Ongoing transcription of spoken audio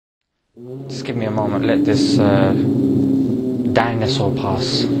Just give me a moment, let this dinosaur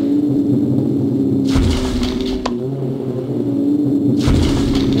pass.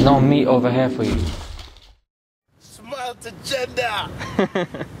 No meat over here for you. Smile to gender!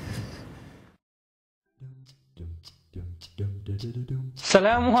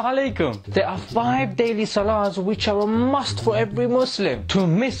 Assalamu alaikum. There are 5 daily salahs which are a must for every Muslim. To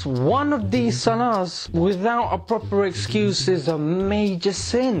miss one of these salahs without a proper excuse is a major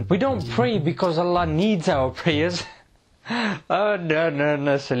sin. We don't pray because Allah needs our prayers. Oh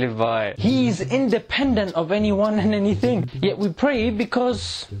no, silly boy. He is independent of anyone and anything. Yet we pray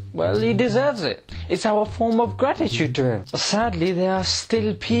because, well, He deserves it. It's our form of gratitude to Him. Sadly, there are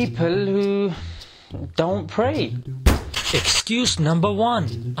still people who don't pray. Excuse number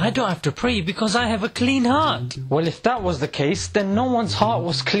 1. I don't have to pray because I have a clean heart. Well, if that was the case, then no one's heart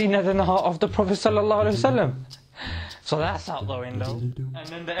was cleaner than the heart of the Prophet ﷺ. So that's out the window. And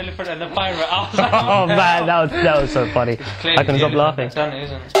then the elephant and the pirate. Oh man, that was so funny. I can stop laughing. Done it,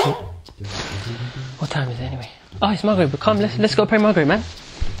 isn't it? What time is it anyway? Oh, it's Maghrib. Come, let's go pray Maghrib, man.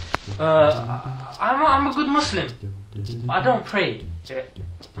 I'm a good Muslim. I don't pray. Yeah.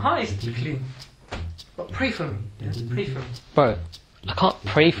 Heart is clean. But pray for me. Yeah? Pray for me. Bro, I can't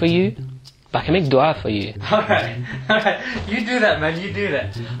pray for you, but I can make dua for you. Alright. You do that, man. You do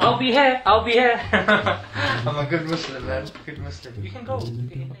that. I'll be here. I'm a good Muslim, man. Good Muslim. You can go.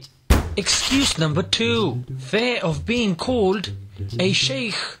 Excuse number 2. Fear of being called a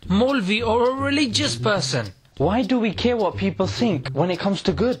Shaykh, Molvi or a religious person. Why do we care what people think when it comes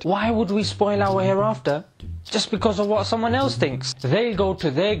to good? Why would we spoil our hereafter just because of what someone else thinks? They'll go to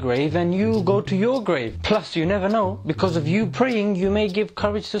their grave and you go to your grave. Plus, you never know, because of you praying, you may give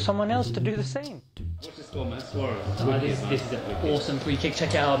courage to someone else to do the same. What's the score, man? This is an awesome free kick.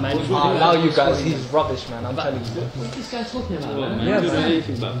 Check it out, man. I'll allow you guys, he's rubbish, man. I'm telling you. What's this guy talking about, man? You don't know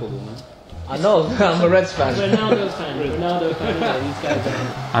anything about football, man. I know, I'm a Reds fan. Ronaldo fan. These guys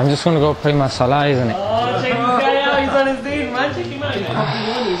are... I'm just gonna go pray my Salaah, isn't it? Oh, check this guy out. He's on his dude, man. Check him out. He's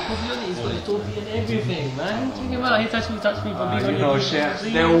coffee on it. He's got his toffee and everything, man. Check him out. He touched me for being on your Shaykh.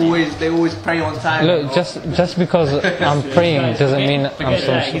 They always pray on time. Look, just because I'm praying doesn't mean I'm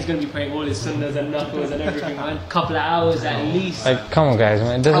so... He's going to be praying all his sunnahs and knuckles and everything, man. Couple of hours at least. Like, come on, guys,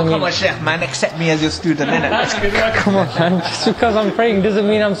 man. It doesn't mean... Come on, Shaykh, man. Accept me as your student, innit? Come on, man. Just because I'm praying doesn't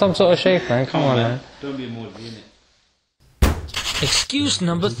mean I'm some sort of Shaykh, man. Come on, man. Don't be more innit? Excuse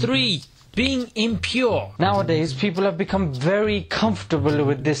number 3. Being impure. Nowadays, people have become very comfortable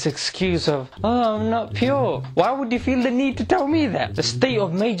with this excuse of, oh, I'm not pure. Why would you feel the need to tell me that? The state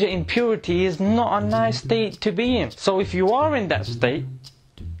of major impurity is not a nice state to be in. So if you are in that state,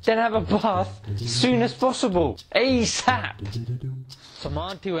 then have a bath as soon as possible. ASAP. So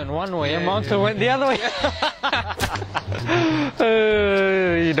my auntie went one way and my uncle went the other way.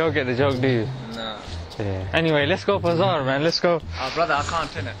 You don't get the joke, do you? No. Yeah. Anyway, let's go for Zara, man. Let's go. Brother, I can't,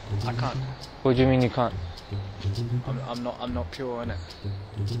 innit? I can't. What do you mean you can't? I'm not pure, innit?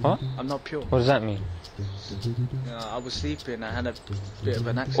 What? I'm not pure. What does that mean? I was sleeping, I had a bit of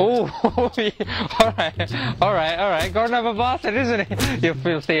an accident. Oh, alright. Go and have a bath then, isn't it? You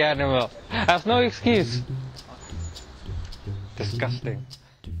filthy animal. That's no excuse. Disgusting.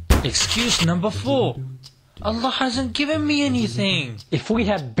 Excuse number 4. Allah hasn't given me anything. If we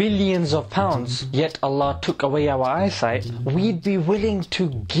had billions of pounds, yet Allah took away our eyesight, we'd be willing to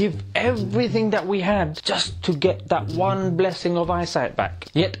give everything that we had just to get that one blessing of eyesight back.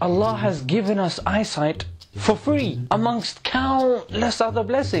 Yet Allah has given us eyesight for free, amongst countless other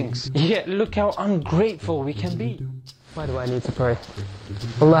blessings. Yet look how ungrateful we can be. Why do I need to pray?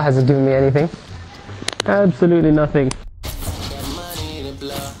 Allah hasn't given me anything. Absolutely nothing.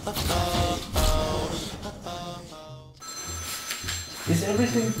 Is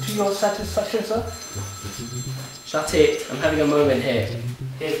everything to your satisfaction, sir? Shut it. I'm having a moment here.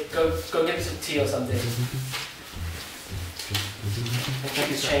 Here, go get me some tea or something. I'll take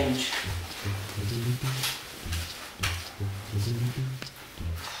his change.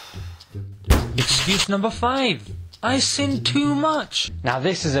 Excuse number 5. I sin too much. Now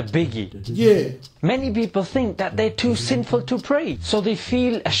this is a biggie. Yeah. Many people think that they're too sinful to pray, so they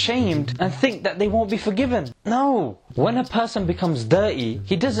feel ashamed and think that they won't be forgiven. No. When a person becomes dirty,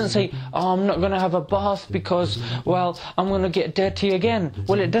 he doesn't say, oh, I'm not going to have a bath because, well, I'm going to get dirty again.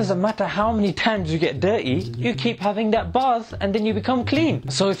 Well, it doesn't matter how many times you get dirty, you keep having that bath and then you become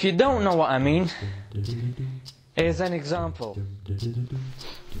clean. So if you don't know what I mean, here's an example.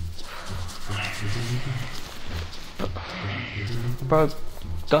 Bro,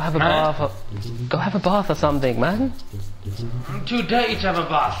 go have a bath. Go have a bath or something, man. I'm too dirty to have a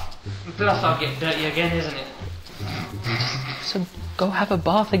bath. Plus I'll get dirty again, isn't it? So go have a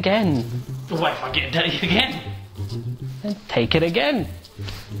bath again. What if I get dirty again? Then take it again.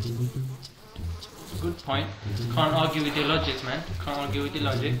 Good point. Can't argue with your logic, man. Can't argue with your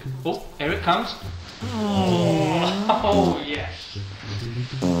logic. Oh, here it comes. Oh, yes.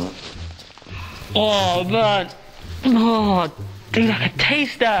 Oh man. Oh, dude, I can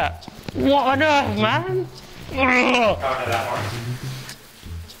taste that. What on earth, man?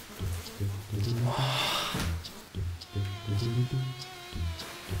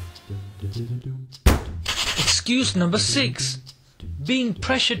 Excuse number 6. Being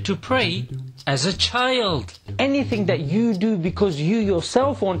pressured to pray as a child. Anything that you do because you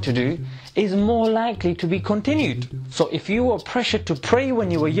yourself want to do is more likely to be continued. So if you were pressured to pray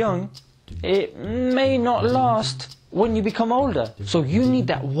when you were young, it may not last when you become older. So you need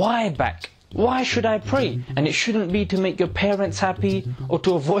that why back. Why should I pray? And it shouldn't be to make your parents happy or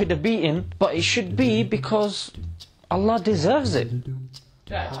to avoid a beating, but it should be because Allah deserves it.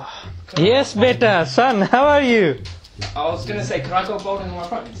 Yes, beta, son, how are you? I was gonna say, can I go bowling on my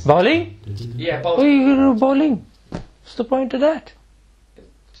friends? Bowling? Yeah, What are bowling. you gonna do bowling? What's the point of that?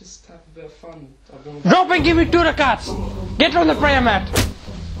 Just have a bit of fun. Drop and give me 2 rakats. Get on the prayer mat.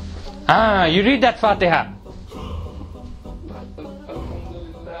 Ah, you read that Fatiha.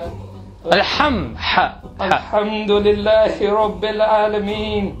 Alhamdulillahi Rabbil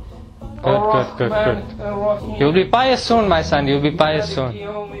Alameen. Good. You'll be pious soon, my son. You'll be pious soon.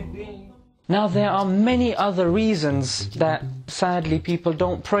 Now there are many other reasons that sadly people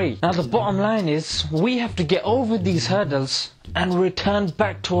don't pray. Now the bottom line is we have to get over these hurdles and return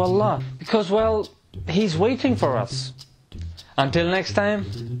back to Allah because, well, He's waiting for us. Until next time,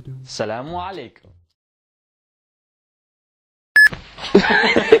 Assalamu alaikum.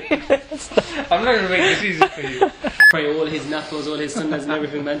 I'm not gonna make this easy for you. Pray all his knuckles, all his sunnahs and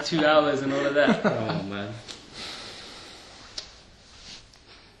everything, man. 2 hours and all of that. Oh man.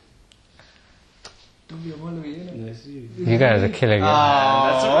 Don't be a Molvi, innit? That's you. You guys are killing it.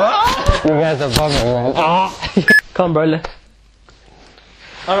 You guys are bumming, man. Come on, bro.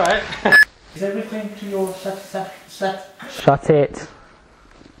 Alright. Is everything to your satisfaction? Shut it.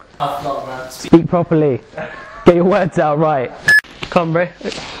 Tough lot, man. Speak properly. Get your words out right. Come, bro.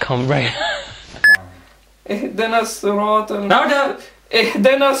 Come, bro. اهدنا الصراط Now down.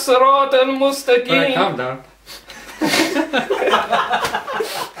 اهدنا الصراط المستقيم. Calm down.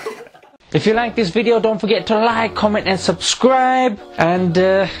 If you like this video, don't forget to like, comment and subscribe and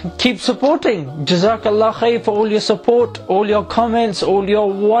keep supporting. Jazakallahu khair for all your support, all your comments, all your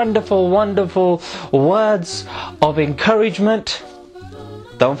wonderful words of encouragement.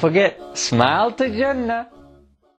 Don't forget, smile to Jannah.